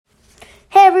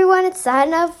everyone, it's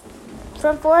Zainab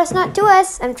from For Us Not To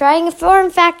Us. I'm trying a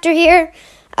form factor here.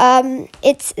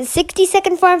 It's a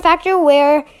 60-second form factor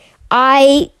where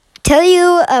I tell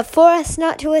you a For Us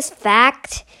Not To Us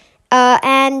fact. So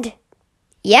I'm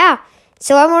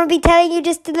going to be telling you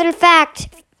just a little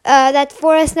fact that's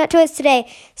For Us Not To Us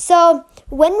today. So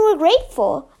when we're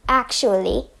grateful,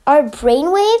 actually, our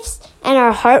brain waves and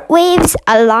our heart waves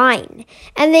align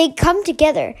and they come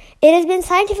together. It has been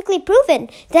scientifically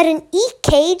proven that an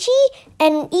EKG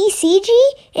and an ECG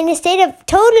in a state of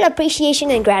total appreciation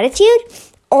and gratitude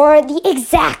are the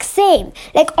exact same,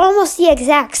 like almost the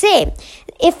exact same.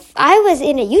 If I was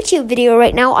in a YouTube video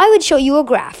right now, I would show you a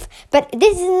graph. But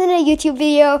this isn't a YouTube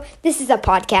video. This is a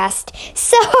podcast.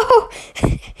 So,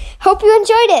 hope you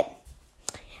enjoyed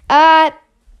it.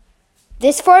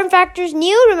 This form factor is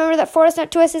new. Remember that For Us Not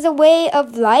To Us is a way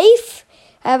of life.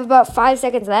 I have about 5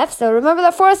 seconds left. So remember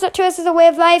that For Us Not To Us is a way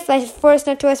of life. For Us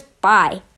Not To Us. Bye.